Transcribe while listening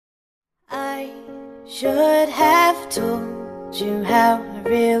I should have told you how I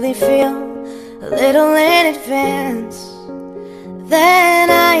really feel a little in advance. Then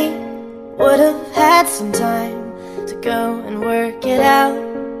I would have had some time to go and work it out.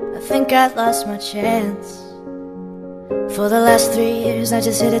 I think I lost my chance. For the last 3 years I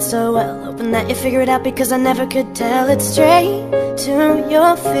just hid it so well, hoping that you figure it out, because I never could tell it straight to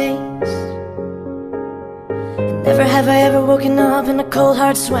your face. And never have I ever woken up in a cold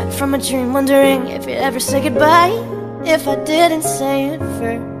hard sweat from a dream, wondering if you'd ever say goodbye if I didn't say it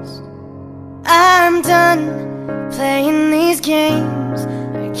first. I'm done playing these games.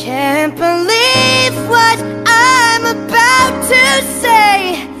 I can't believe what I'm about to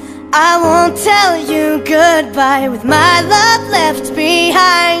say. I won't tell you goodbye with my love left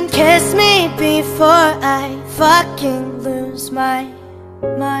behind. Kiss me before I fucking lose my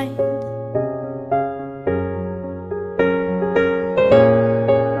mind.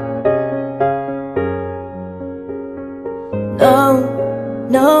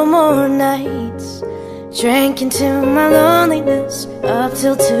 No more nights drank into my loneliness up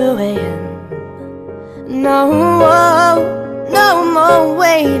till 2 a.m. No more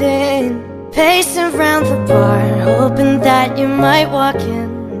waiting, pacing around the bar, hoping that you might walk in.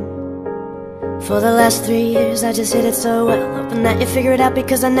 For the last 3 years I just hid it so well, hoping that you figure it out,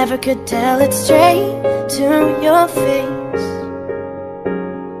 because I never could tell it straight to your face.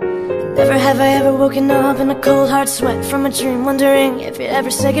 And never have I ever woken up in a cold hard sweat from a dream, wondering if you'd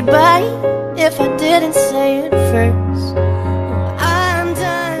ever say goodbye if I didn't say it first.